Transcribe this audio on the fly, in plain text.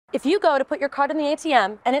If you go to put your card in the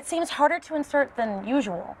ATM and it seems harder to insert than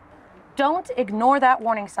usual, don't ignore that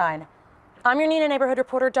warning sign. I'm your Neenah neighborhood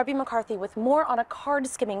reporter, W. McCarthy, with more on a card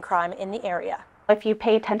skimming crime in the area. If you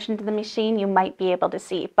pay attention to the machine, you might be able to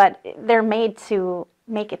see, but they're made to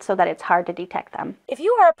make it so that it's hard to detect them. If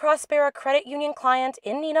you are a Prospera Credit Union client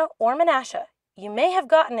in Neenah or Menasha, you may have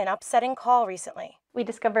gotten an upsetting call recently. We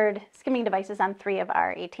discovered skimming devices on 3 of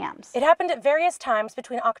our ATMs. It happened at various times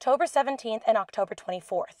between October 17th and October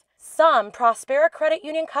 24th. Some Prospera Credit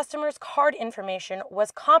Union customers' card information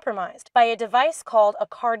was compromised by a device called a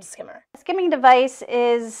card skimmer. A skimming device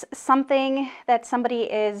is something that somebody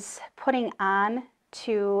is putting on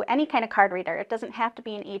to any kind of card reader. It doesn't have to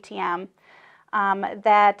be an ATM.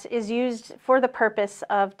 That is used for the purpose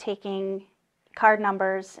of taking card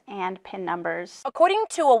numbers and PIN numbers. According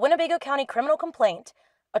to a Winnebago County criminal complaint,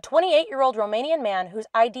 a 28-year-old Romanian man whose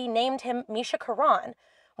ID named him Misha Karan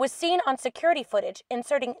was seen on security footage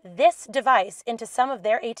inserting this device into some of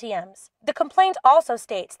their ATMs. The complaint also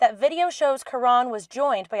states that video shows Karan was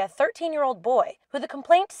joined by a 13-year-old boy who the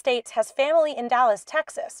complaint states has family in Dallas,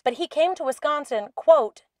 Texas, but he came to Wisconsin,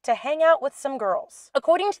 quote, to hang out with some girls.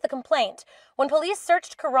 According to the complaint, when police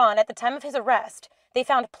searched Karan at the time of his arrest, they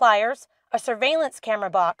found pliers, a surveillance camera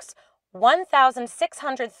box,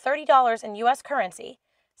 $1,630 in U.S. currency,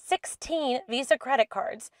 16 Visa credit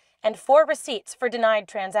cards, and 4 receipts for denied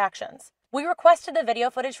transactions. We requested the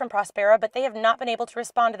video footage from Prospera, but they have not been able to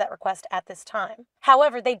respond to that request at this time.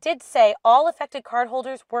 However, they did say all affected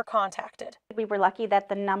cardholders were contacted. We were lucky that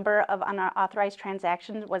the number of unauthorized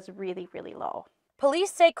transactions was really, really low.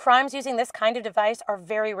 Police say crimes using this kind of device are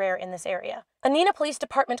very rare in this area. A Neenah Police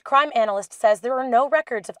Department crime analyst says there are no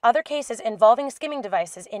records of other cases involving skimming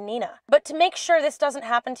devices in Neenah. But to make sure this doesn't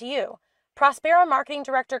happen to you, Prospera Marketing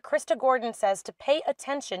Director Krista Gordon says to pay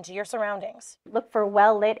attention to your surroundings. Look for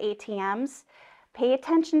well-lit ATMs. Pay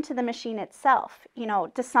attention to the machine itself. You know,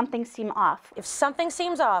 does something seem off? If something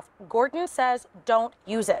seems off, Gordon says don't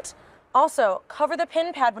use it. Also, cover the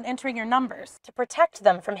PIN pad when entering your numbers to protect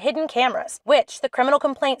them from hidden cameras, which the criminal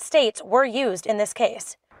complaint states were used in this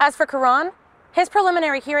case. As for Karan, his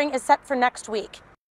preliminary hearing is set for next week.